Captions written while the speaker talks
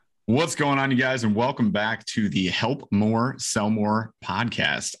What's going on, you guys, and welcome back to the Help More, Sell More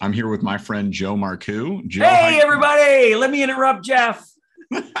podcast. I'm here with my friend Joe Marcoux. Joe, hey, everybody. Let me interrupt Jeff.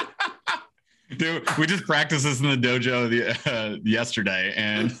 Dude, we just practiced this in the dojo yesterday,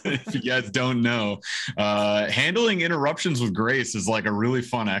 and if you guys don't know, handling interruptions with grace is like a really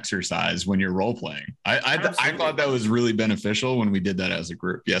fun exercise when you're role playing. I thought that was really beneficial when we did that as a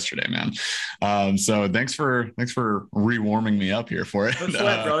group yesterday, man. So thanks for rewarming me up here for it. No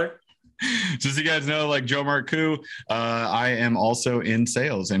sweat, brother. Just so you guys know, like Joe Marcoux, I am also in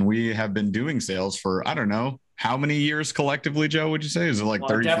sales, and we have been doing sales for, I don't know, how many years collectively, Joe, would you say? Is it like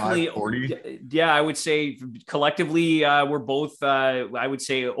 35, 40? Yeah, I would say collectively, we're both, I would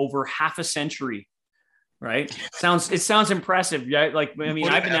say over half a century, right? It sounds impressive. Yeah. Like, I mean,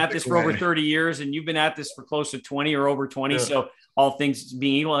 I've been at this for over 30 years and you've been at this for close to 20 or over 20. Yeah. So all things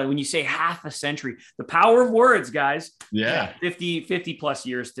being equal, when you say half a century, the power of words, guys. Yeah. 50 plus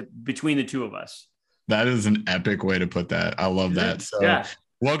years between the two of us. That is an epic way to put that. I love that. So yeah.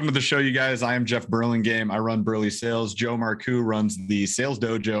 Welcome to the show, you guys. I am Jeff Burlingame. I run Burley Sales. Joe Marcoux runs the Sales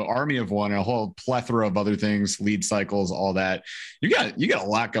Dojo, Army of One, and a whole plethora of other things, lead cycles, all that. You got a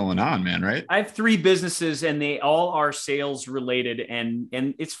lot going on, man, right? I have 3 businesses, and they all are sales related, and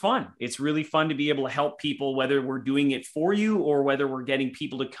it's fun. It's really fun to be able to help people, whether we're doing it for you or whether we're getting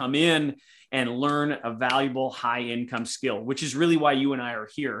people to come in and learn a valuable high income skill, which is really why you and I are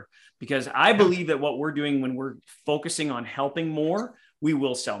here, because I believe that what we're doing when we're focusing on helping more, we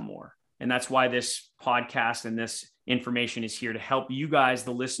will sell more. And that's why this podcast and this information is here to help you guys,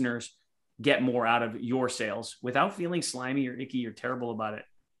 the listeners, get more out of your sales without feeling slimy or icky or terrible about it.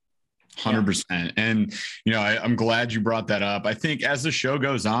 100%. And, I'm glad you brought that up. I think as the show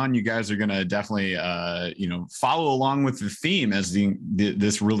goes on, you guys are going to definitely, follow along with the theme as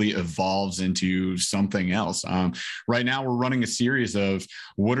this really evolves into something else. Right now we're running a series of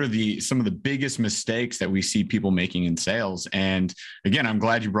what are some of the biggest mistakes that we see people making in sales. And again, I'm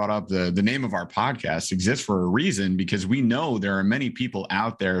glad you brought up the name of our podcast exists for a reason, because we know there are many people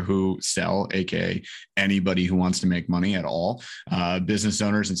out there who sell, AKA anybody who wants to make money at all, business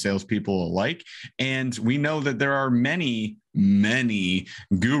owners and salespeople alike. And we know that there are many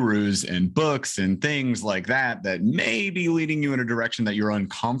gurus and books and things like that may be leading you in a direction that you're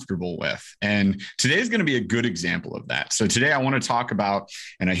uncomfortable with. And today's going to be a good example of that. So today I want to talk about,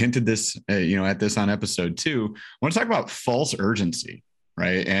 and I hinted this, at this on episode 2, I want to talk about false urgency,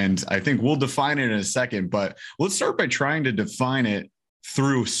 right? And I think we'll define it in a second, but let's start by trying to define it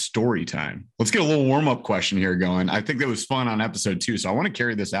through story time. Let's get a little warm-up question here going. I think that was fun on episode 2. So I want to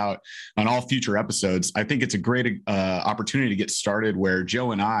carry this out on all future episodes. I think it's a great opportunity to get started where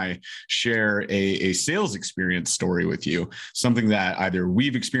Joe and I share a sales experience story with you, something that either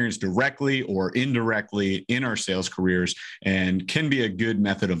we've experienced directly or indirectly in our sales careers, and can be a good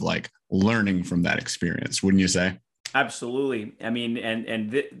method of like learning from that experience. Wouldn't you say? Absolutely. I mean,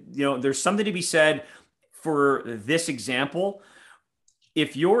 there's something to be said for this example.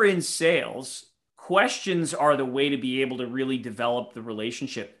 If you're in sales, questions are the way to be able to really develop the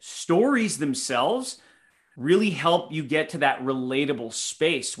relationship. Stories themselves really help you get to that relatable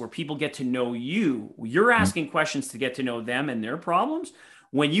space where people get to know you. You're asking questions to get to know them and their problems.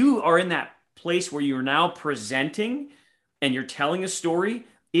 When you are in that place where you're now presenting and you're telling a story,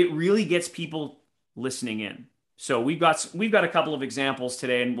 it really gets people listening in. So we've got a couple of examples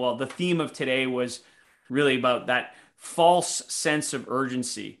today. And the theme of today was really about that false sense of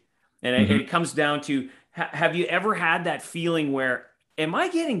urgency. And it comes down to, have you ever had that feeling where, am I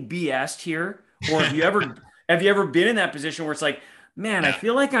getting BS'd here? Or have you ever been in that position where it's like, man, I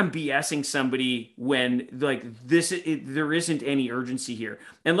feel like I'm BSing somebody when like there isn't any urgency here.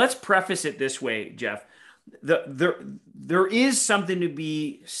 And let's preface it this way, Jeff. There is something to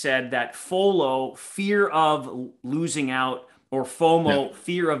be said that FOLO, fear of losing out, or FOMO,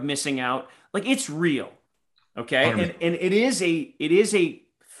 fear of missing out, like it's real. Okay. And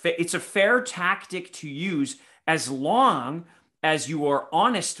it's a fair tactic to use as long as you are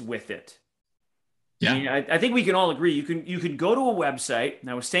honest with it. Yeah. I mean, I think we can all agree. You can go to a website. And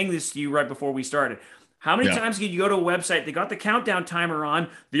I was saying this to you right before we started. How many times can you go to a website? They got the countdown timer on.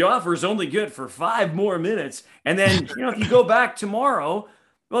 The offer is only good for 5 more minutes. And then, if you go back tomorrow,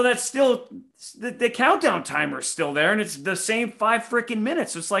 well, that's still the countdown timer is still there. And it's the same 5 freaking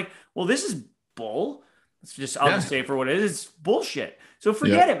minutes. So it's like, well, this is bull. I'll just say it for what it is. It's bullshit. So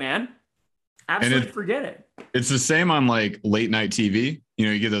forget it, man. Absolutely forget it. It's the same on like late night TV.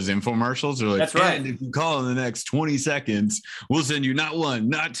 You get those infomercials. They're like, that's right. And if you call in the next 20 seconds, we'll send you not 1,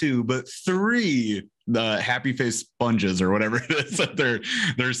 not 2, but 3 the happy face sponges or whatever it is that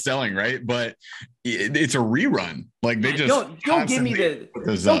they're selling, right? But it's a rerun. Like they just don't give me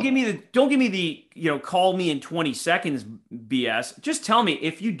the call me in 20 seconds BS. Just tell me,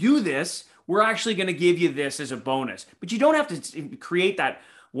 if you do this, we're actually going to give you this as a bonus. But you don't have to create that.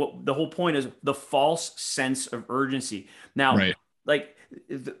 What the whole point is, the false sense of urgency. Now, right. like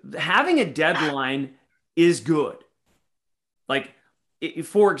having a deadline is good. Like,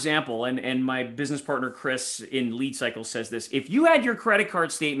 for example, and my business partner Chris in Lead Cycle says this: if you had your credit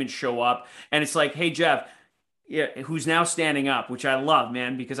card statement show up and it's like, hey Jeff, yeah, who's now standing up, which I love,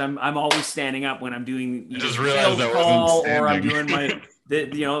 man, because I'm always standing up when I'm doing just realized sales call or I'm doing my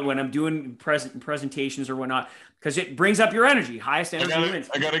when I'm doing presentations or whatnot, because it brings up your energy. Highest energy wins.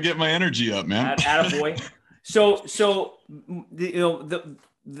 I gotta get my energy up, man. Attaboy. So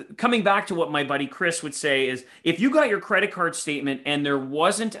coming back to what my buddy Chris would say is, if you got your credit card statement and there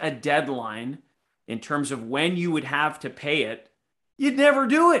wasn't a deadline in terms of when you would have to pay it, you'd never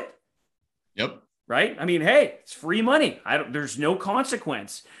do it. Yep. Right? I mean, hey, it's free money. There's no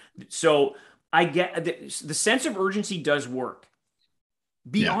consequence. So I get the sense of urgency does work.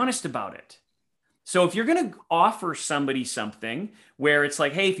 Be honest about it. So if you're going to offer somebody something where it's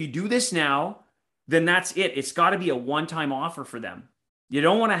like, hey, if you do this now, then that's it. It's got to be a one-time offer for them. You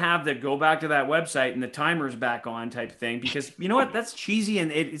don't want to have the go back to that website and the timer's back on type thing, because you know what? That's cheesy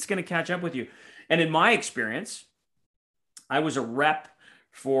and it's going to catch up with you. And in my experience, I was a rep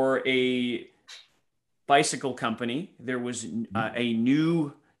for a bicycle company. There was a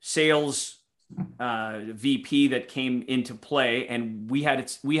new sales VP that came into play, and we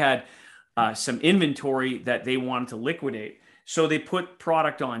had some inventory that they wanted to liquidate. So they put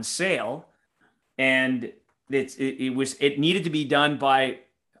product on sale, and it needed to be done by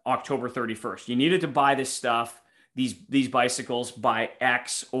October 31st. You needed to buy this stuff, these bicycles by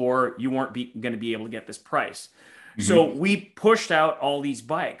X, or you weren't going to be able to get this price. Mm-hmm. So we pushed out all these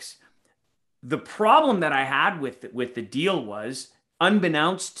bikes. The problem that I had with the deal was,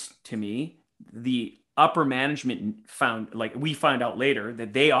 unbeknownst to me, the upper management we found out later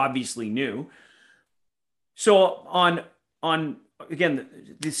that they obviously knew. So again,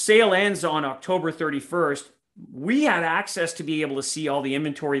 the sale ends on October 31st. We had access to be able to see all the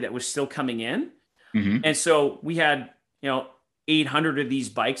inventory that was still coming in. Mm-hmm. And so we had, 800 of these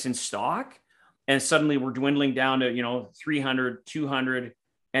bikes in stock, and suddenly we're dwindling down to, 300, 200.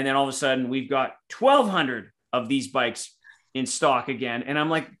 And then all of a sudden we've got 1,200 of these bikes in stock again. And I'm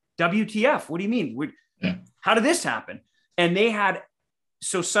like, WTF, what do you mean? How did this happen? And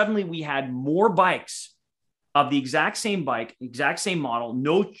so suddenly we had more bikes of the exact same bike, exact same model,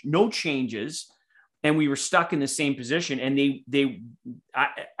 no changes. And we were stuck in the same position. And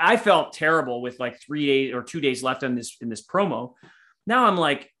I felt terrible with like 3 days or 2 days left in this promo. Now I'm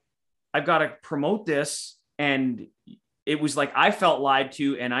like, I've got to promote this. And it was like, I felt lied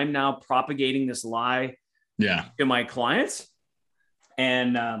to, and I'm now propagating this lie to my clients.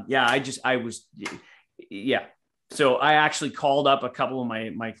 And So I actually called up a couple of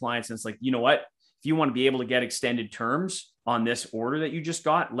my clients, and it's like, you know what? If you want to be able to get extended terms on this order that you just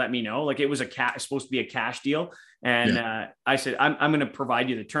got, let me know. Like, it was supposed to be a cash deal. And I said, I'm going to provide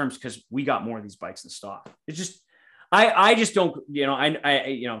you the terms, because we got more of these bikes in stock. It's just, I just don't,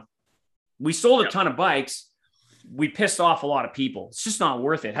 we sold a ton of bikes. We pissed off a lot of people. It's just not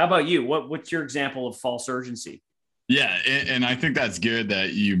worth it. How about you? What's your example of false urgency? Yeah. And I think that's good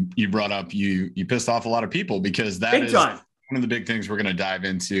that you brought up, you pissed off a lot of people, because that Big is time. One of the big things we're going to dive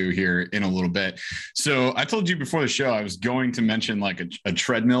into here in a little bit. So I told you before the show, I was going to mention like a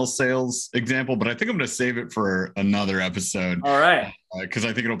treadmill sales example, but I think I'm going to save it for another episode. All right. Because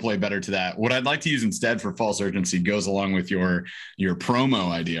I think it'll play better to that. What I'd like to use instead for false urgency goes along with your promo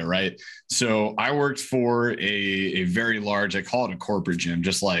idea, right? So I worked for a very large, I call it a corporate gym,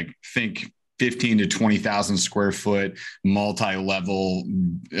 just like think 15 to 20,000 square foot multi-level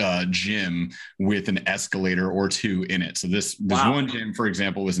gym with an escalator or two in it. So this one gym, for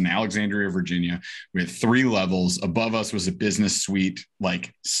example, was in Alexandria, Virginia. We had 3 levels. Above us was a business suite,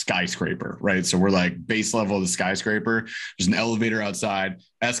 like skyscraper, right? So we're like base level of the skyscraper. There's an elevator outside,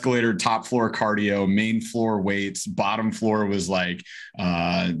 escalator, top floor cardio, main floor weights, bottom floor was like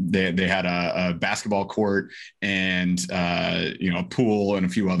they had a basketball court and a pool and a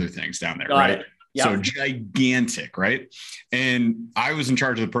few other things down there, right? Yep. So gigantic, right? And I was in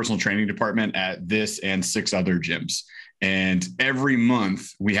charge of the personal training department at this and 6 other gyms. And every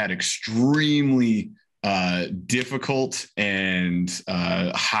month we had extremely difficult and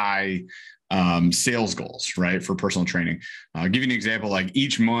high sales goals, right? For personal training. I'll give you an example. Like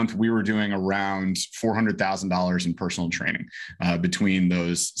each month we were doing around $400,000 in personal training between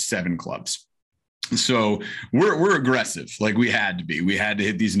those 7 clubs. So we're aggressive. Like we had to be. We had to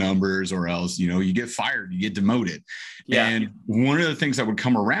hit these numbers, or else, you get fired, you get demoted. Yeah. And one of the things that would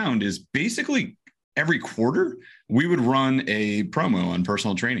come around is basically every quarter we would run a promo on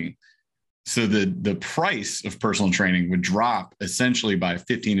personal training. So the price of personal training would drop essentially by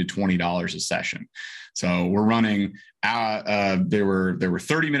 $15 to $20 a session. So we're running there were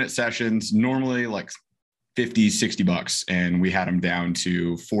 30-minute sessions, normally like 50, $60, and we had them down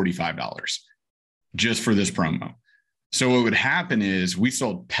to $45 just for this promo. So what would happen is we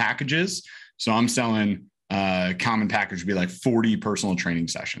sold packages. So I'm selling common package would be like 40 personal training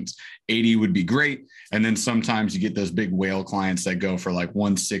sessions. 80 would be great. And then sometimes you get those big whale clients that go for like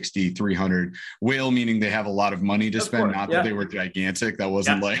 160, 300. Whale meaning they have a lot of money to spend, not that they were gigantic. That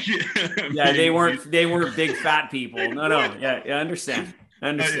wasn't like they weren't big fat people. No. Yeah, I understand.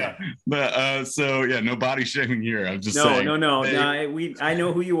 But no body shaming here. I'm just saying. No. I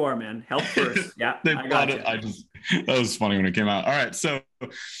know who you are, man. Health first. Yeah. I got it. That was funny when it came out. All right. So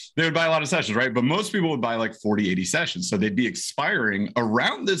they would buy a lot of sessions, right? But most people would buy like 40, 80 sessions. So they'd be expiring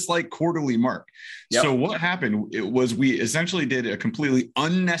around this like quarterly mark. Yep. So what happened, it was we essentially did a completely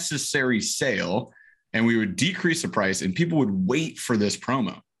unnecessary sale, and we would decrease the price, and people would wait for this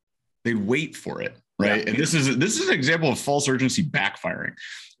promo. They'd wait for it. Right. Yeah. And this is an example of false urgency backfiring.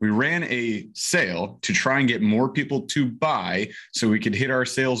 We ran a sale to try and get more people to buy so we could hit our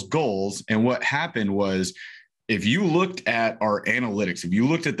sales goals. And what happened was, if you looked at our analytics, if you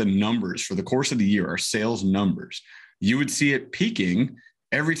looked at the numbers for the course of the year, our sales numbers, you would see it peaking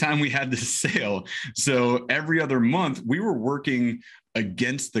every time we had this sale. So every other month we were working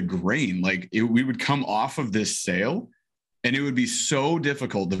against the grain. Like we would come off of this sale, and it would be so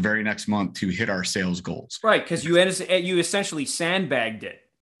difficult the very next month to hit our sales goals. Right, because you essentially sandbagged it.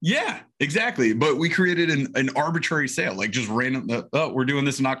 Yeah, exactly. But we created an arbitrary sale, like just random. We're doing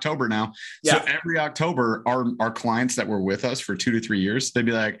this in October now. Yeah. So every October, our clients that were with us for 2 to 3 years, they'd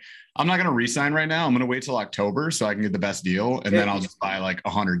be like, I'm not going to re-sign right now. I'm going to wait till October so I can get the best deal. And then I'll just buy like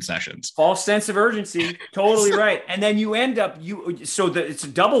 100 sessions. False sense of urgency. Totally right. And then you end up, it's a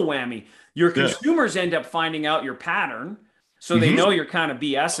double whammy. Your consumers end up finding out your pattern. So they know you're kind of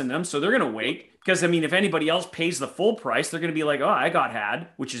BSing them. So they're going to wait. Because, I mean, if anybody else pays the full price, they're going to be like, oh, I got had,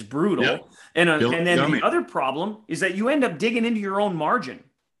 which is brutal. Yep. And then the other problem is that you end up digging into your own margin.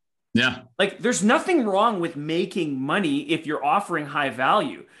 Yeah. Like, there's nothing wrong with making money if you're offering high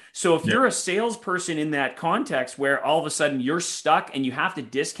value. So if you're a salesperson in that context where all of a sudden you're stuck and you have to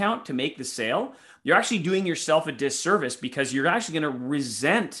discount to make the sale, you're actually doing yourself a disservice, because you're actually going to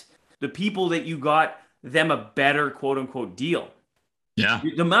resent the people that you got them a better quote unquote deal. Yeah.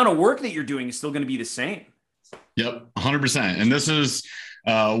 The amount of work that you're doing is still going to be the same. Yep. 100%. And this is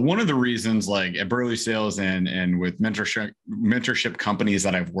one of the reasons, like at Burley Sales and with mentorship companies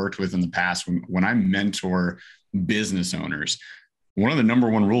that I've worked with in the past, when I mentor business owners, one of the number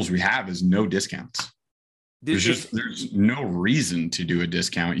one rules we have is no discounts. There's no reason to do a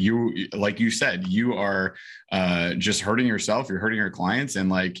discount. You, like you said, you are just hurting yourself. You're hurting your clients. And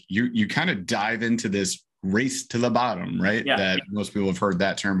like you kind of dive into this race to the bottom, right? Yeah. That most people have heard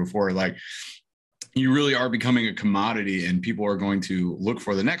that term before. Like you really are becoming a commodity, and people are going to look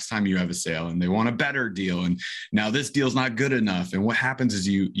for the next time you have a sale, and they want a better deal. And now this deal's not good enough. And what happens is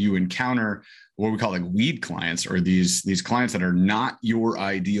you encounter what we call like weed clients, or these clients that are not your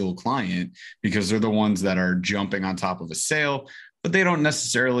ideal client, because they're the ones that are jumping on top of a sale, but they don't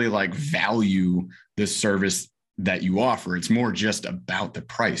necessarily like value the service that you offer. It's more just about the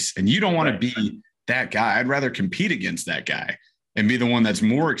price. And you don't want to be that guy. I'd rather compete against that guy and be the one that's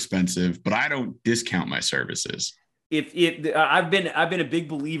more expensive, but I don't discount my services. I've been a big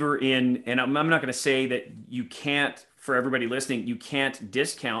believer in, and I'm not going to say that you can't, for everybody listening, you can't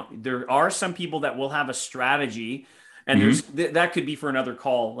discount. There are some people that will have a strategy, and that could be for another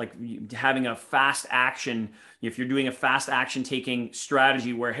call, like having a fast action. If you're doing a fast action taking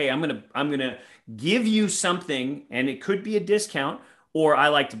strategy where, hey, I'm going to give you something, and it could be a discount, or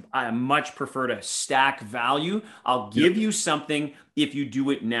I much prefer to stack value. I'll give you something if you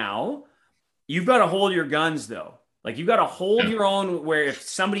do it now. You've got to hold your guns though. Like you've got to hold your own, where if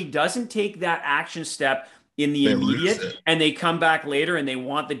somebody doesn't take that action step in the immediate and they come back later and they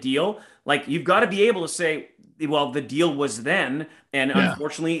want the deal, like you've got to be able to say, well, the deal was then, and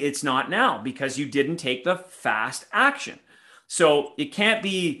unfortunately it's not now because you didn't take the fast action. So it can't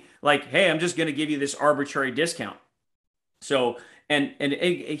be like, hey, I'm just going to give you this arbitrary discount. So, and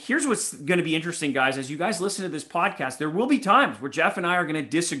here's what's going to be interesting, guys. As you guys listen to this podcast, there will be times where Jeff and I are going to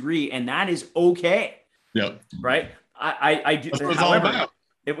disagree, and that is okay. Yep. Right. I do. That's what it's all about.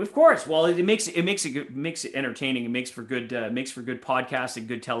 Of course. Well, it makes it entertaining. It makes for good podcast and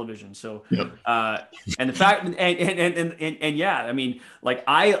good television. So, Yep. and the fact and yeah, I mean, like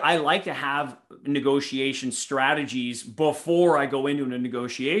I like to have negotiation strategies before I go into a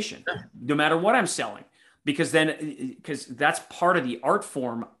negotiation, no matter what I'm selling, because that's part of the art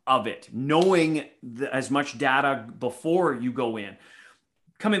form of it, knowing as much data before you go in.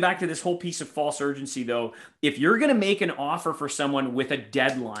 Coming back to this whole piece of false urgency, though, if you're going to make an offer for someone with a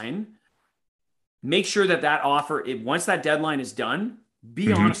deadline, make sure that offer, once that deadline is done,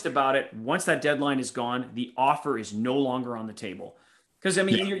 be honest about it. Once that deadline is gone, the offer is no longer on the table. Because, I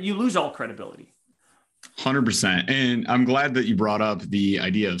mean, you lose all credibility. 100%. And I'm glad that you brought up the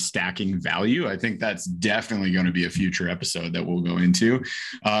idea of stacking value. I think that's definitely going to be a future episode that we'll go into.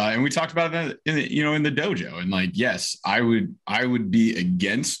 And we talked about that in the dojo. And like, yes, I would be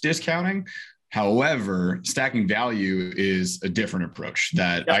against discounting. However, stacking value is a different approach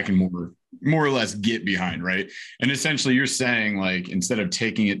that I can more or less get behind, right? And essentially you're saying, like, instead of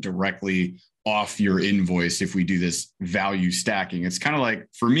taking it directly off your invoice, if we do this value stacking, it's kind of like,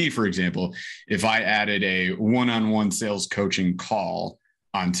 for me, for example, if I added a one-on-one sales coaching call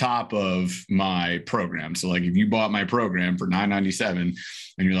on top of my program. So like if you bought my program for $997 and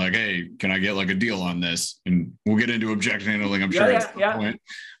you're like, hey, can I get like a deal on this? And we'll get into objection handling, I'm sure at some point.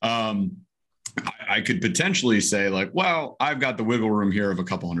 I could potentially say like, well, I've got the wiggle room here of a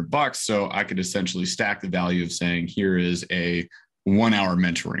couple $100. So I could essentially stack the value of saying, here is a 1 hour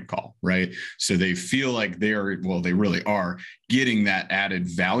mentoring call, right? So they feel like they really are getting that added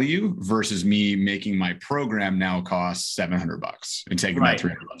value versus me making my program now cost $700 and taking that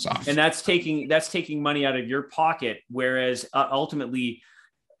 $300 off. And that's taking money out of your pocket. Whereas ultimately,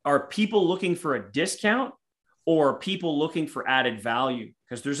 are people looking for a discount or are people looking for added value?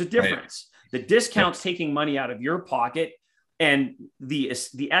 Because there's a difference. Right. The discount's taking money out of your pocket, and the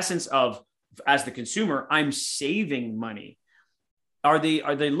essence of, as the consumer, I'm saving money. Are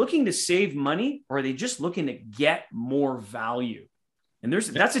they looking to save money, or are they just looking to get more value? And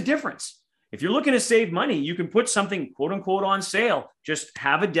that's a difference. If you're looking to save money, you can put something quote unquote on sale. Just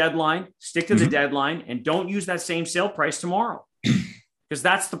have a deadline, stick to the deadline, and don't use that same sale price tomorrow. Because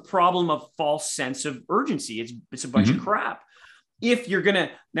that's the problem of false sense of urgency. It's a bunch of crap. If you're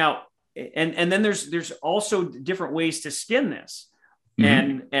gonna now, and then there's also different ways to skin this.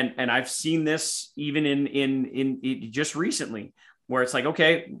 And I've seen this even in just recently, where it's like,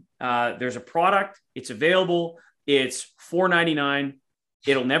 okay, there's a product, it's available, it's $4.99,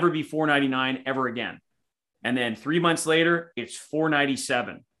 it'll never be $4.99 ever again. And then 3 months later, it's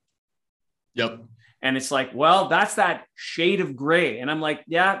 $4.97. Yep. And it's like, well, that's that shade of gray. And I'm like,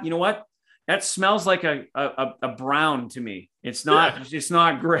 yeah, you know what? That smells like a brown to me. It's not, it's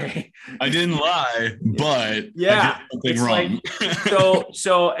not gray. I didn't lie, but yeah, I did something wrong. Like,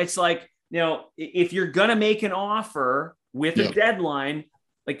 so it's like, if you're going to make an offer with a deadline,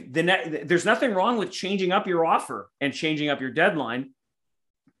 like there's nothing wrong with changing up your offer and changing up your deadline.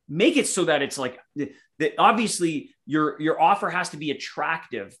 Make it so that it's like that. Obviously your offer has to be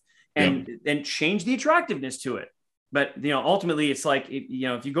attractive, and change the attractiveness to it. But ultimately it's like,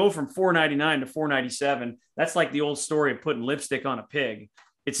 if you go from $4.99 to $4.97, that's like the old story of putting lipstick on a pig.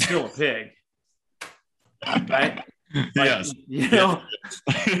 It's still a pig, right? Yes.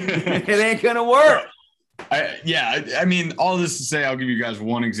 It ain't gonna work. I mean, all this to say, I'll give you guys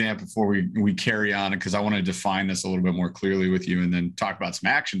one example before we carry on, because I want to define this a little bit more clearly with you, and then talk about some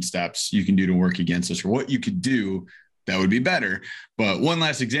action steps you can do to work against this, or what you could do that would be better. But one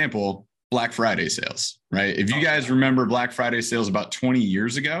last example, Black Friday sales, right? If you guys remember Black Friday sales about 20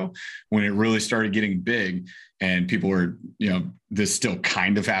 years ago, when it really started getting big, and people were, this still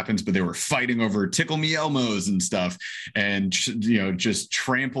kind of happens, but they were fighting over Tickle Me Elmos and stuff, and, just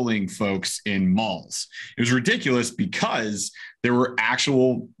trampling folks in malls. It was ridiculous because there were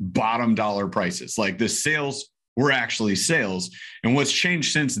actual bottom dollar prices. Like, the sales were actually sales. And what's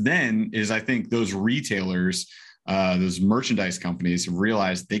changed since then is, I think those retailers, those merchandise companies have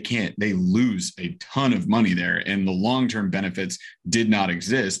realized they lose a ton of money there, and the long-term benefits did not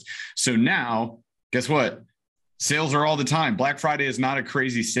exist. So now, guess what? Sales are all the time. Black Friday is not a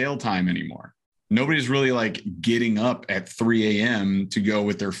crazy sale time anymore. Nobody's really like getting up at 3 a.m. to go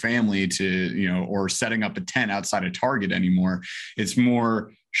with their family to, or setting up a tent outside of Target anymore. It's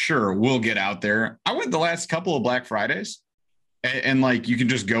more, sure, we'll get out there. I went the last couple of Black Fridays, and like, you can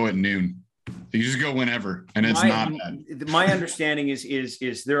just go at noon. You just go whenever, and it's not bad. My understanding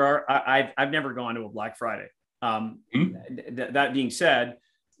is there are, I've never gone to a Black Friday. That being said,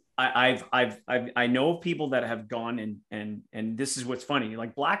 I know of people that have gone and this is what's funny.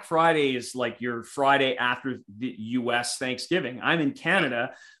 Like Black Friday is like your Friday after the US Thanksgiving. I'm in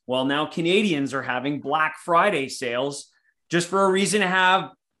Canada. Well, now Canadians are having Black Friday sales just for a reason to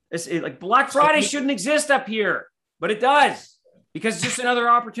have like Black Friday shouldn't exist up here, but it does because it's just another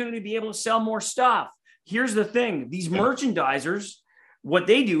opportunity to be able to sell more stuff. Here's the thing. These merchandisers, what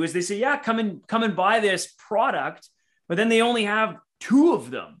they do is they say, yeah, come and buy this product, but then they only have 2 of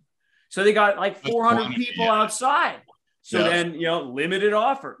them. So they got like 400 people outside. So then, limited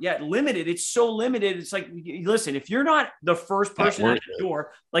offer. Yeah, limited. It's so limited. It's like, listen, if you're not the first person at the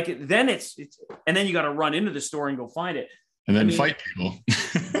door, like then it's, and then you got to run into the store and go find it. And then fight people.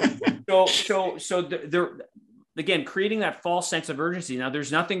 So they're, again, creating that false sense of urgency. Now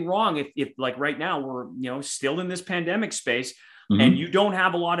there's nothing wrong if like right now we're, still in this pandemic space and you don't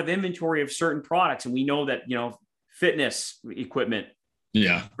have a lot of inventory of certain products. And we know that, fitness equipment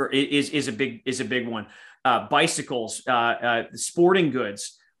is a big one. Bicycles, sporting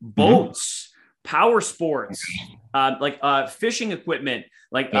goods, boats, power sports, fishing equipment.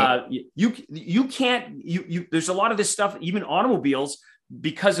 You can't, there's a lot of this stuff, even automobiles,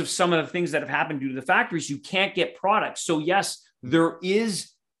 because of some of the things that have happened due to the factories, you can't get products. So yes, there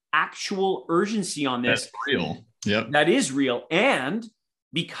is actual urgency on this. That's real. Yep. That is real. And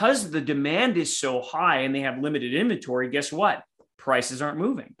because the demand is so high and they have limited inventory, guess what? Prices aren't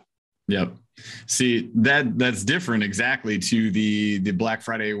moving. Yep. See, that's different exactly to the Black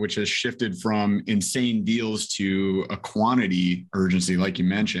Friday, which has shifted from insane deals to a quantity urgency, like you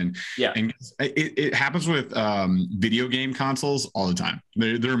mentioned. Yeah. And it happens with video game consoles all the time.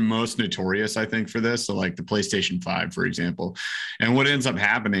 They're most notorious, I think, for this. So like the PlayStation 5, for example. And what ends up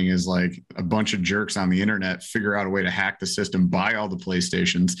happening is like a bunch of jerks on the internet figure out a way to hack the system, buy all the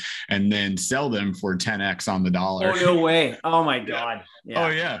PlayStations, and then sell them for 10x on the dollar. Oh, no way. Oh my God. Yeah. Oh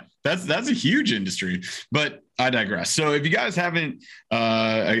yeah. That's a huge industry, but I digress. So if you guys haven't,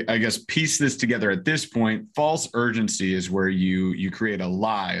 I guess, pieced this together at this point, false urgency is where you create a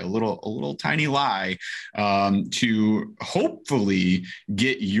lie, a little tiny lie, to hopefully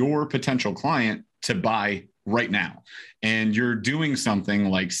get your potential client to buy right now. And you're doing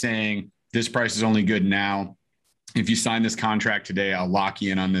something like saying, this price is only good now. If you sign this contract today, I'll lock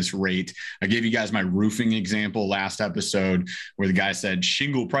you in on this rate. I gave you guys my roofing example last episode where the guy said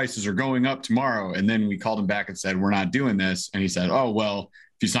shingle prices are going up tomorrow. And then we called him back and said, we're not doing this. And he said, oh, well,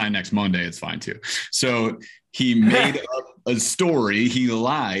 if you sign next Monday, it's fine too. So he made up a story. He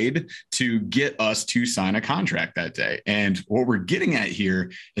lied to get us to sign a contract that day. And what we're getting at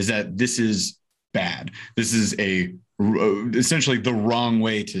here is that this is bad. This is essentially the wrong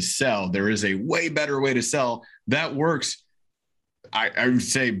way to sell. There is a way better way to sell that works. I would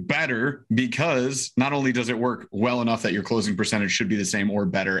say better, because not only does it work well enough that your closing percentage should be the same or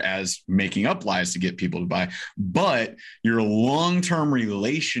better as making up lies to get people to buy, but your long-term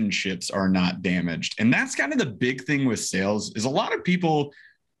relationships are not damaged. And that's kind of the big thing with sales, is a lot of people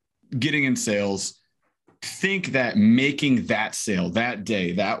getting in sales think that making that sale that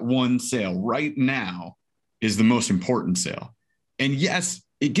day, that one sale right now, is the most important sale. And yes,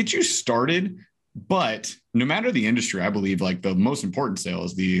 it gets you started, but no matter the industry, I believe like the most important sale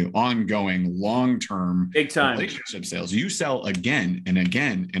is the ongoing long-term big time relationship sales. You sell again and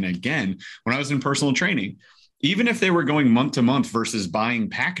again and again. When I was in personal training, even if they were going month to month versus buying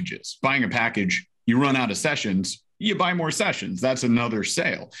packages, buying a package, you run out of sessions, you buy more sessions. That's another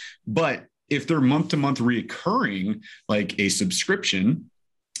sale. But if they're month to month recurring, like a subscription,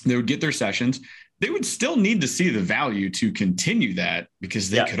 they would get their sessions. They would still need to see the value to continue that, because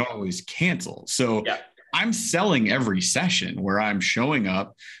they could always cancel. So I'm selling every session where I'm showing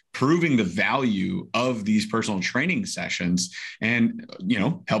up, proving the value of these personal training sessions, and,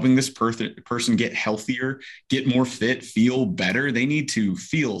 helping this person get healthier, get more fit, feel better. They need to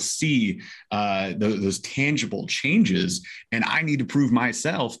see those tangible changes. And I need to prove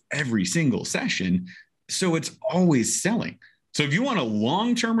myself every single session. So it's always selling. So if you want a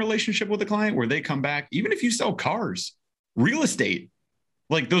long-term relationship with a client where they come back, even if you sell cars, real estate,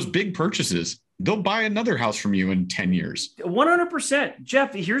 like those big purchases, they'll buy another house from you in 10 years. 100%.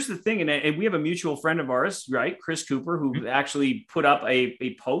 Jeff, here's the thing. And we have a mutual friend of ours, right? Chris Cooper, who actually put up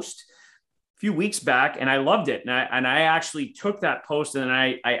a post a few weeks back, and I loved it. And I actually took that post and then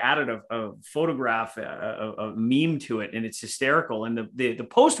I added a photograph, a meme to it, and it's hysterical. And the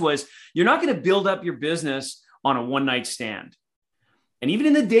post was, you're not going to build up your business on a one-night stand. And even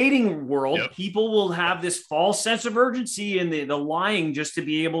in the dating world, people will have this false sense of urgency and the lying just to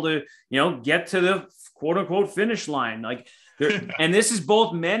be able to, get to the quote unquote finish line. Like, and this is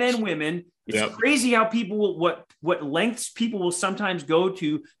both men and women. It's crazy how people will, what lengths people will sometimes go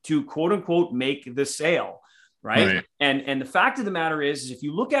to quote unquote make the sale, right? And the fact of the matter is if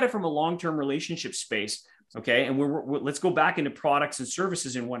you look at it from a long-term relationship space, okay, and let's go back into products and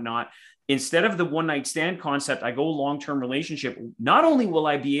services and whatnot. Instead of the one night stand concept, I go long-term relationship. Not only will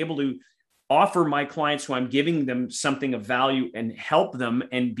I be able to offer my clients who I'm giving them something of value and help them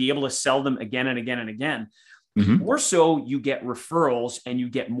and be able to sell them again and again and again. More so, you get referrals and you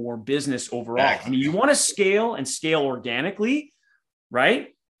get more business overall. I mean, you want to scale and scale organically,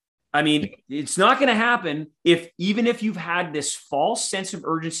 right? I mean, it's not going to happen even if you've had this false sense of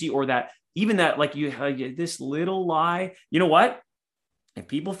urgency or that even that, like you had this little lie, you know what? If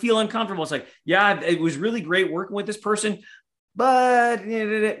people feel uncomfortable, it's like, yeah, it was really great working with this person, but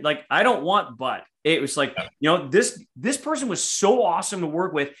like, I don't want, but it was like, this person was so awesome to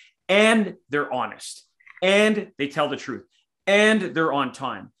work with and they're honest and they tell the truth and they're on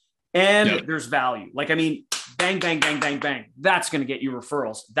time and there's value. Like, I mean, bang, bang, bang, bang, bang. That's going to get you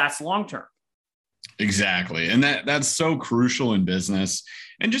referrals. That's long-term. Exactly. And that's so crucial in business.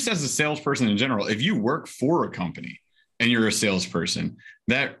 And just as a salesperson in general, if you work for a company and you're a salesperson,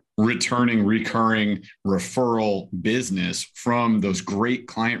 that returning, recurring referral business from those great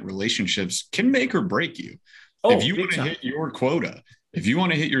client relationships can make or break you. If you want to hit your quota, if you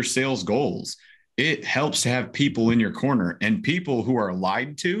want to hit your sales goals, it helps to have people in your corner, and people who are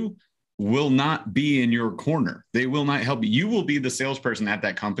lied to will not be in your corner. They will not help you. You will be the salesperson at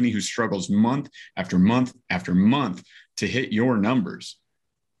that company who struggles month after month after month to hit your numbers.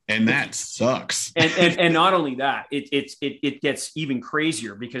 And that sucks. and not only that, it gets even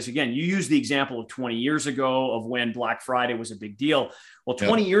crazier because, again, you use the example of 20 years ago of when Black Friday was a big deal. Well,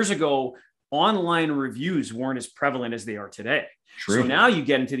 20 years ago, online reviews weren't as prevalent as they are today. True. So now you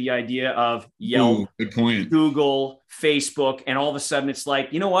get into the idea of Yelp, good point. Google, Facebook, and all of a sudden it's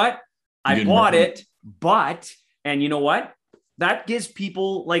like, you know what? I bought it, but, and you know what? That gives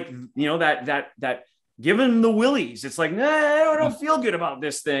people like, that giving them the willies. It's like, nah, I don't feel good about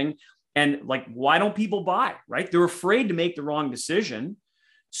this thing. And like, why don't people buy, right? They're afraid to make the wrong decision.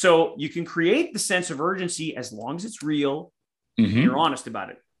 So you can create the sense of urgency as long as it's real. You're honest about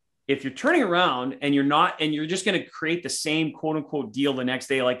it. If you're turning around and you're not, and you're just going to create the same quote unquote deal the next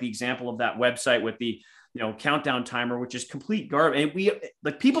day, like the example of that website with the, countdown timer, which is complete garbage.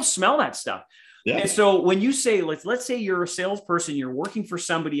 And people smell that stuff. Yeah. And so when you say, let's say you're a salesperson, you're working for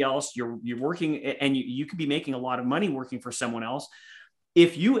somebody else, you're working and you could be making a lot of money working for someone else.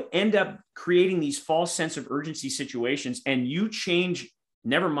 If you end up creating these false sense of urgency situations and you change,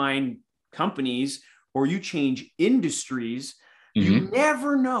 never mind companies, or you change industries, you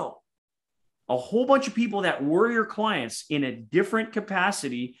never know. A whole bunch of people that were your clients in a different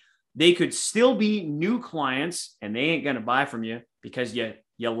capacity, they could still be new clients and they ain't going to buy from you because you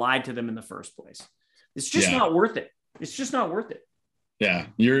lied to them in the first place. It's just not worth it. It's just not worth it. Yeah.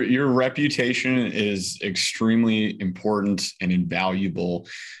 Your reputation is extremely important and invaluable.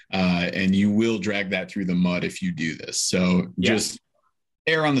 And you will drag that through the mud if you do this. So just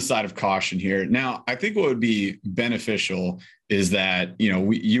err on the side of caution here. Now, I think what would be beneficial is that,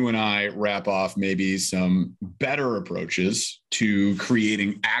 you and I wrap off maybe some better approaches to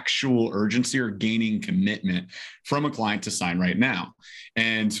creating actual urgency or gaining commitment from a client to sign right now.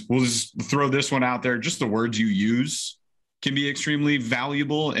 And we'll just throw this one out there. Just the words you use can be extremely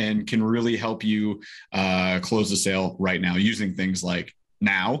valuable and can really help you close the sale right now, using things like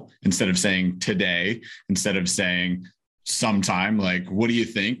now, instead of saying today, instead of saying sometime, like, what do you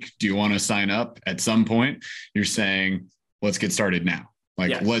think? Do you want to sign up at some point? You're saying, let's get started now.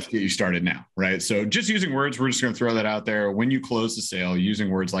 Let's get you started now. Right. So just using words, we're just going to throw that out there. When you close the sale,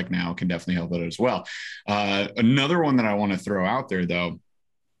 using words like now can definitely help it as well. Another one that I want to throw out there, though,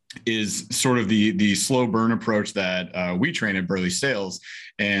 is sort of the slow burn approach that we train at Burley Sales.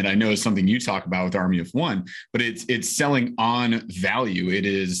 And I know it's something you talk about with Army of One, but it's selling on value. It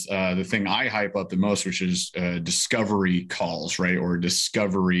is the thing I hype up the most, which is discovery calls, right? Or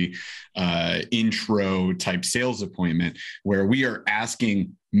discovery intro type sales appointment, where we are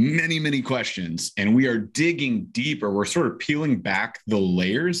asking many, many questions and we are digging deeper. We're sort of peeling back the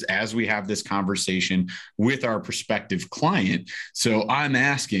layers as we have this conversation with our prospective client. So I'm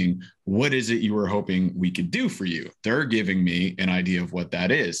asking, what is it you were hoping we could do for you? They're giving me an idea of what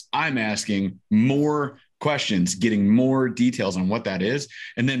that is. I'm asking more questions, getting more details on what that is.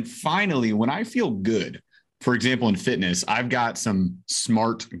 And then finally, when I feel good, for example, in fitness, I've got some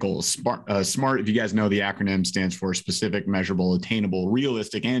SMART goals. SMART, if you guys know the acronym, stands for specific, measurable, attainable,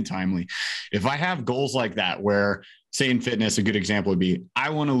 realistic, and timely. If I have goals like that, where, say in fitness, a good example would be, I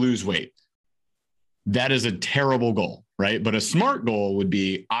want to lose weight. That is a terrible goal, right? But a SMART goal would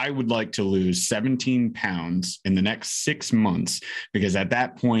be, I would like to lose 17 pounds in the next 6 months, because at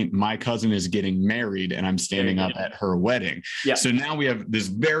that point, my cousin is getting married and I'm standing up at her wedding. Yeah. So now we have this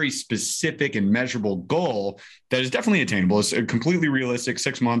very specific and measurable goal that is definitely attainable. It's completely realistic,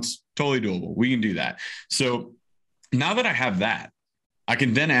 6 months, totally doable. We can do that. So now that I have that, I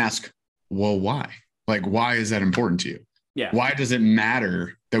can then ask, well, why? Like, why is that important to you? Yeah. Why does it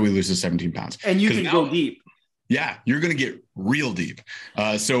matter that we lose the 17 pounds? And you can go deep. Yeah, you're going to get real deep.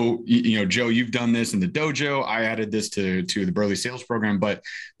 So, Joe, you've done this in the dojo. I added this to the Burley sales program, but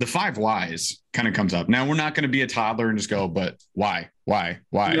the 5 whys kind of comes up. Now, we're not going to be a toddler and just go, but why?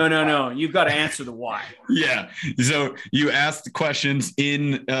 No. You've got to answer the why. Yeah. So you ask the questions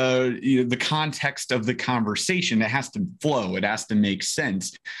in the context of the conversation. It has to flow. It has to make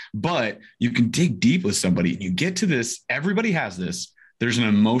sense. But you can dig deep with somebody and you get to this. Everybody has this. There's an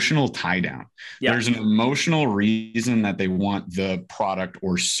emotional tie down. Yeah. There's an emotional reason that they want the product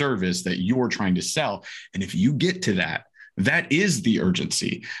or service that you're trying to sell. And if you get to that, that is the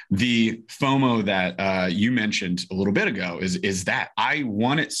urgency. The FOMO that you mentioned a little bit ago is that I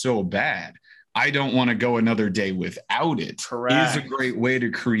want it so bad. I don't want to go another day without it. Correct. Is a great way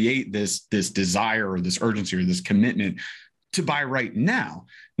to create this desire or this urgency or this commitment to buy right now.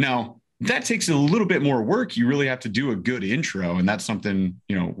 Now, that takes a little bit more work. You really have to do a good intro. And that's something,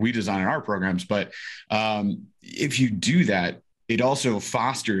 we design in our programs. But if you do that, it also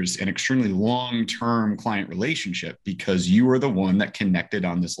fosters an extremely long-term client relationship because you are the one that connected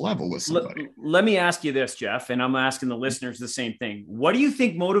on this level with somebody. Let me ask you this, Jeff, and I'm asking the listeners the same thing. What do you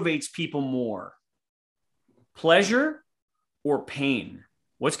think motivates people more? Pleasure or pain?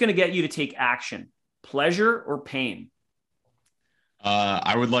 What's going to get you to take action? Pleasure or pain?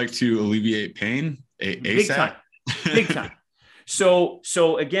 I would like to alleviate pain. Big time. Big time. So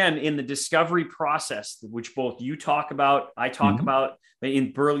again, in the discovery process, which both you talk about, I talk about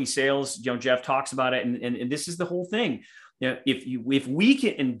in Burley Sales, Jeff talks about it. And this is the whole thing. If we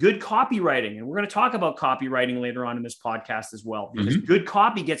can, and good copywriting, and we're going to talk about copywriting later on in this podcast as well, because good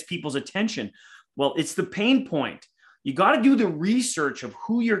copy gets people's attention. Well, it's the pain point. You got to do the research of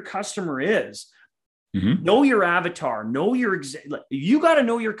who your customer is. Know your avatar, you got to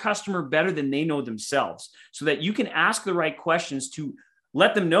know your customer better than they know themselves so that you can ask the right questions to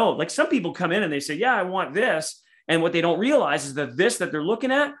let them know. Like some people come in and they say, yeah, I want this. And what they don't realize is that this that they're looking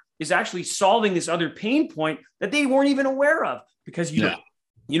at is actually solving this other pain point that they weren't even aware of because you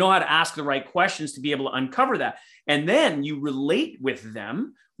know how to ask the right questions to be able to uncover that. And then you relate with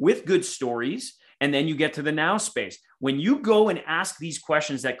them with good stories. And then you get to the now space. When you go and ask these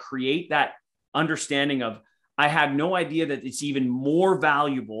questions that create that understanding of, I had no idea that it's even more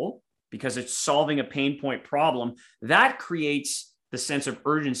valuable because it's solving a pain point problem, that creates the sense of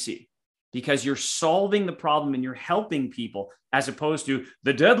urgency because you're solving the problem and you're helping people as opposed to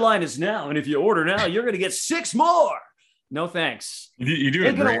the deadline is now. And if you order now, you're going to get 6 more. No, thanks. You do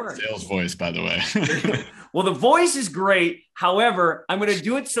a great sales voice, by the way. Well, the voice is great. However, I'm going to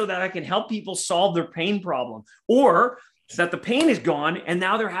do it so that I can help people solve their pain problem or that the pain is gone and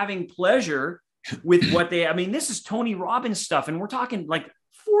now they're having pleasure with what this is Tony Robbins stuff. And we're talking like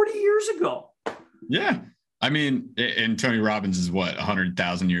 40 years ago. Yeah. And Tony Robbins is what,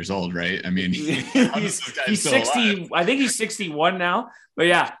 100,000 years old, right? He's 60. I think he's 61 now, but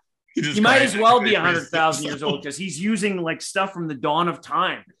yeah, he might as well be 100,000 years old because he's using like stuff from the dawn of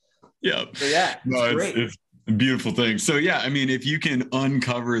time. Yeah. So yeah, it's great. It's a beautiful thing. So yeah, if you can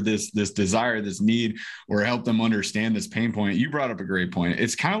uncover this desire, this need, or help them understand this pain point, you brought up a great point.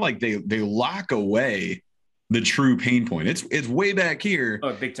 It's kind of like they lock away the true pain point. It's way back here.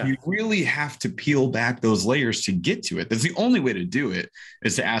 Oh, big time. You really have to peel back those layers to get to it. That's the only way to do it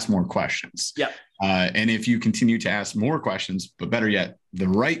is to ask more questions. Yeah. And if you continue to ask more questions, but better yet, the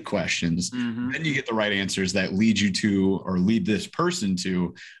right questions, then you get the right answers that lead you to, or lead this person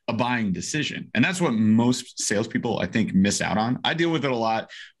to a buying decision. And that's what most salespeople, I think, miss out on. I deal with it a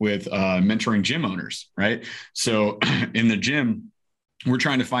lot with mentoring gym owners, right? So in the gym, we're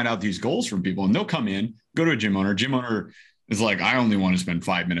trying to find out these goals from people and they'll come in, go to a gym owner. Gym owner is like, I only want to spend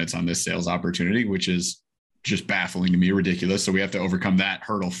 5 minutes on this sales opportunity, which is just baffling to me, ridiculous. So we have to overcome that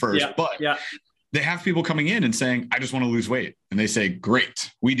hurdle first. They have people coming in and saying, I just want to lose weight. And they say, great,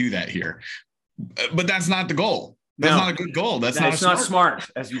 we do that here. But that's not the goal. That's not a good goal. That's not smart,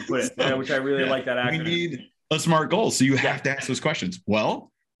 as you put it, which I really like that acronym. We need a smart goal. So you have to ask those questions.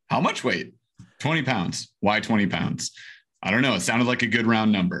 Well, how much weight? 20 pounds. Why 20 pounds? I don't know. It sounded like a good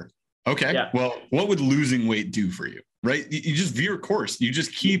round number. Okay. Yeah. Well, what would losing weight do for you? Right? You just veer course. You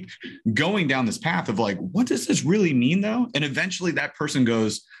just keep going down this path of like, what does this really mean though? And eventually that person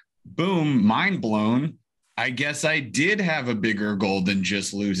goes, boom, mind blown. I guess I did have a bigger goal than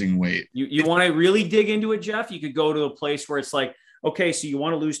just losing weight. You want to really dig into it, Jeff? You could go to a place where it's like, okay, so you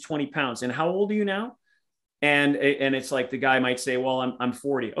want to lose 20 pounds. And how old are you now? And it's like the guy might say, well, I'm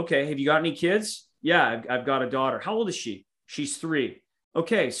 40. Okay. Have you got any kids? Yeah, I've got a daughter. How old is she? She's 3.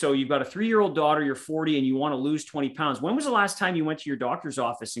 Okay. So you've got a 3-year-old daughter, you're 40 and you want to lose 20 pounds. When was the last time you went to your doctor's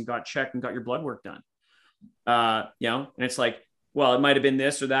office and got checked and got your blood work done? And it's like, well, it might've been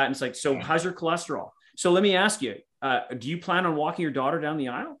this or that. And it's like, so how's your cholesterol? So let me ask you, do you plan on walking your daughter down the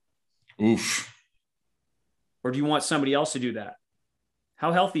aisle? Oof. Or do you want somebody else to do that?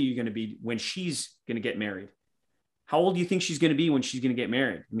 How healthy are you going to be when she's going to get married? How old do you think she's going to be when she's going to get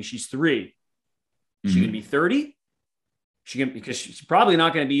married? I mean, she's 3. She's going to be 30? Because she's probably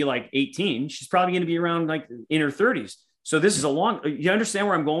not going to be like 18. She's probably going to be around like in her 30s. So this is you understand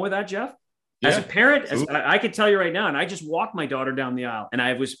where I'm going with that, Jeff? Yeah. As a parent, I could tell you right now, and I just walked my daughter down the aisle and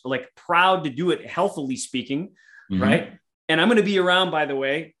I was like proud to do it, healthily speaking. Right. And I'm going to be around, by the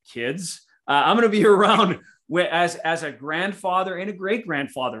way, kids, I'm going to be around as a grandfather and a great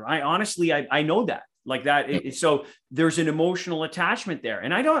grandfather. I honestly know that like that. So there's an emotional attachment there.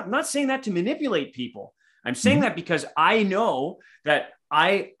 And I'm not saying that to manipulate people. I'm saying that because I know that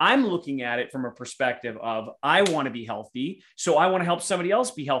I'm looking at it from a perspective of I want to be healthy. So I want to help somebody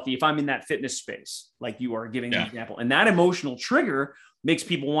else be healthy if I'm in that fitness space, like you are giving an example. And that emotional trigger makes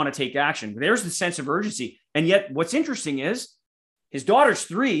people want to take action. There's the sense of urgency. And yet what's interesting is his daughter's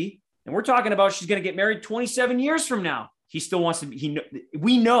 3, and we're talking about she's going to get married 27 years from now. He still wants to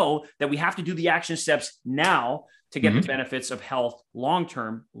we know that we have to do the action steps now to get the benefits of health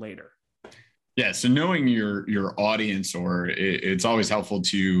long-term later. Yeah. So knowing your audience, or it's always helpful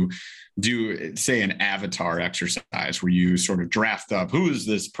to do, say, an avatar exercise where you sort of draft up who is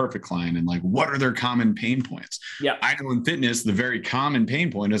this perfect client and like, what are their common pain points? Yeah. I know in fitness, the very common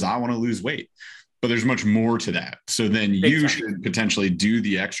pain point is I want to lose weight, but there's much more to that. So then you should potentially do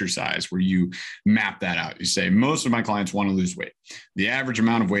the exercise where you map that out. You say, most of my clients want to lose weight. The average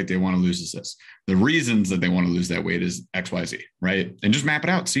amount of weight they want to lose is this. The reasons that they want to lose that weight is X, Y, Z, right? And just map it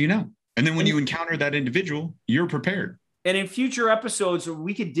out so you know. And then when you encounter that individual, you're prepared. And in future episodes,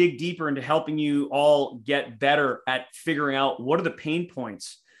 we could dig deeper into helping you all get better at figuring out what are the pain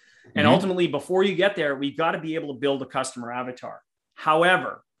points. And ultimately, before you get there, we've got to be able to build a customer avatar.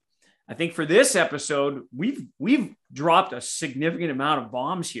 However, I think for this episode, we've dropped a significant amount of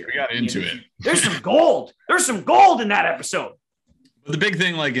bombs here. We got into it. There's some gold. There's some gold in that episode. But the big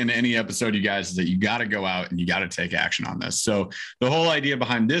thing, like in any episode, you guys, is that you got to go out and you got to take action on this. So the whole idea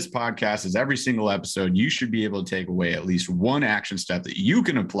behind this podcast is every single episode, you should be able to take away at least one action step that you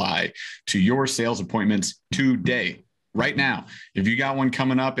can apply to your sales appointments today, right now. If you got one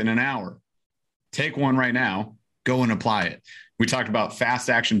coming up in an hour, take one right now, go and apply it. We talked about fast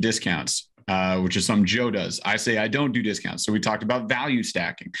action discounts, which is something Joe does. I say I don't do discounts. So we talked about value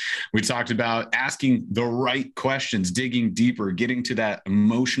stacking. We talked about asking the right questions, digging deeper, getting to that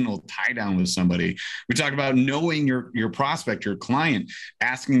emotional tie down with somebody. We talked about knowing your prospect, your client,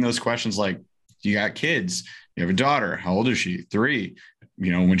 asking those questions like, you got kids, you have a daughter, how old is she? 3.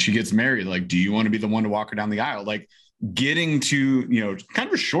 When she gets married, like, do you want to be the one to walk her down the aisle? Like, getting to, kind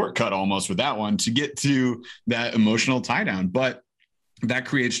of a shortcut almost with that one to get to that emotional tie down. But that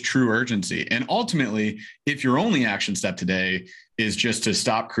creates true urgency. And ultimately, if your only action step today is just to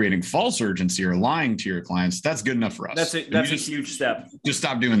stop creating false urgency or lying to your clients, that's good enough for us. That's a huge step. Just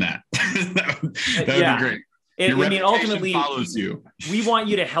stop doing that. that would be great. Ultimately, follows you. We want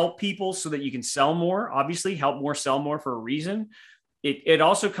you to help people so that you can sell more. Obviously, help more, sell more for a reason. It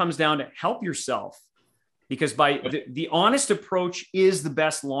also comes down to help yourself, because the honest approach is the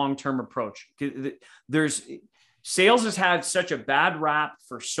best long-term approach. Sales has had such a bad rap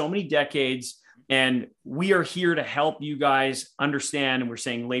for so many decades, and we are here to help you guys understand. And we're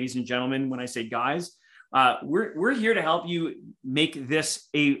saying, ladies and gentlemen, when I say guys, we're here to help you make this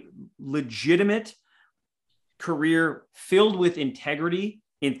a legitimate career filled with integrity,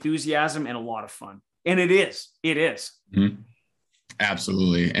 enthusiasm, and a lot of fun. And it is. Mm-hmm.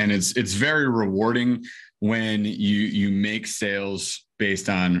 Absolutely. And it's very rewarding when you make sales based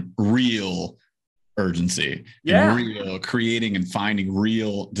on real urgency, and real creating and finding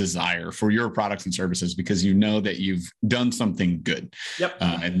real desire for your products and services, because you know that you've done something good. Yep.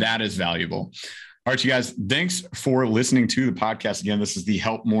 And that is valuable. All right, you guys, thanks for listening to the podcast. Again, this is the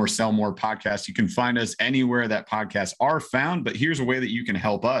Help More, Sell More podcast. You can find us anywhere that podcasts are found, but here's a way that you can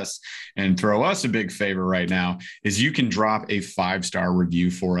help us and throw us a big favor right now is you can drop a 5-star review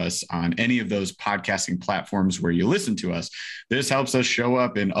for us on any of those podcasting platforms where you listen to us. This helps us show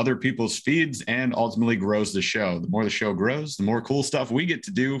up in other people's feeds and ultimately grows the show. The more the show grows, the more cool stuff we get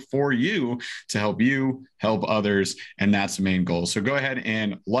to do for you to help you help others. And that's the main goal. So go ahead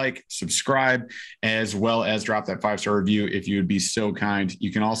and like, subscribe, as well as drop that 5-star review if you would be so kind.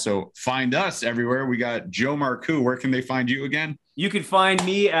 You can also find us everywhere. We got Joe Marcoux. Where can they find you again? You can find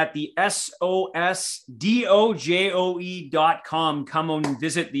me at the SOSDOJOE.com. Come and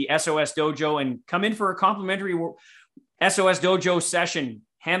visit the SOS Dojo and come in for a complimentary SOS Dojo session.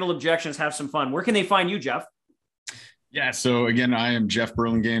 Handle objections, have some fun. Where can they find you, Jeff? Yeah. So again, I am Jeff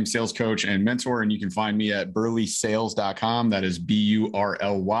Burlingame, sales coach and mentor, and you can find me at burleysales.com. That is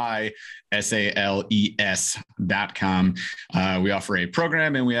BURLYSALES.com. We offer a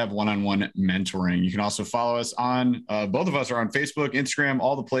program and we have one-on-one mentoring. You can also follow us on, both of us are on Facebook, Instagram,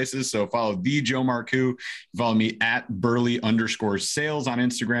 all the places. So follow the Joe Marcoux. Follow me at Burley_sales on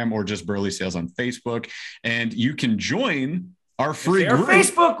Instagram or just Burley Sales on Facebook. And you can join our free group.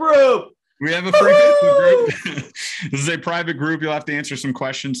 Facebook group. We have a free Facebook group. This is a private group. You'll have to answer some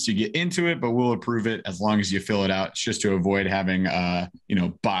questions to get into it, but we'll approve it as long as you fill it out. It's just to avoid having,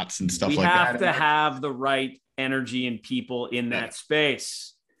 bots and stuff like that. We have to have the right energy and people in that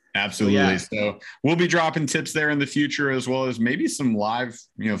space. Absolutely. Yeah. So we'll be dropping tips there in the future, as well as maybe some live,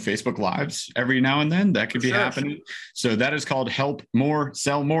 Facebook lives every now and then that could be happening. So that is called Help More,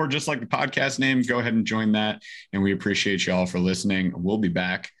 Sell More, just like the podcast name. Go ahead and join that. And we appreciate you all for listening. We'll be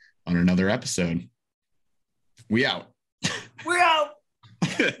back on another episode. We out. We're out.